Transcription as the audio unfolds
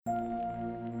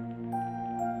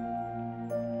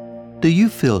Do you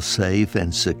feel safe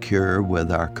and secure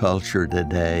with our culture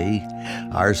today?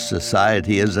 Our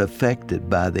society is affected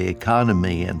by the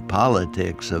economy and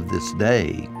politics of this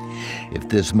day. If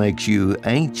this makes you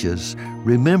anxious,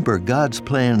 remember God's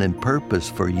plan and purpose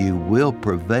for you will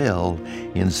prevail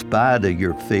in spite of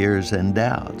your fears and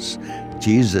doubts.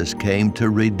 Jesus came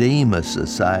to redeem a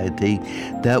society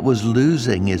that was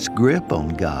losing its grip on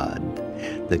God.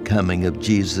 The coming of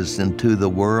Jesus into the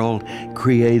world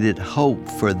created hope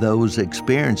for those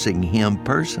experiencing Him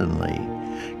personally.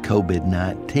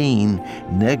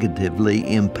 COVID-19 negatively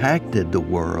impacted the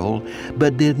world,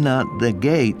 but did not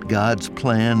negate God's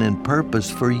plan and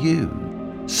purpose for you.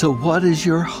 So what is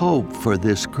your hope for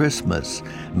this Christmas?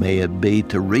 May it be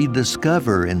to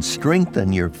rediscover and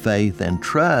strengthen your faith and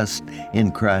trust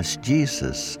in Christ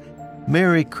Jesus.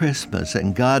 Merry Christmas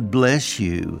and God bless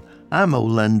you. I'm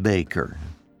Olin Baker.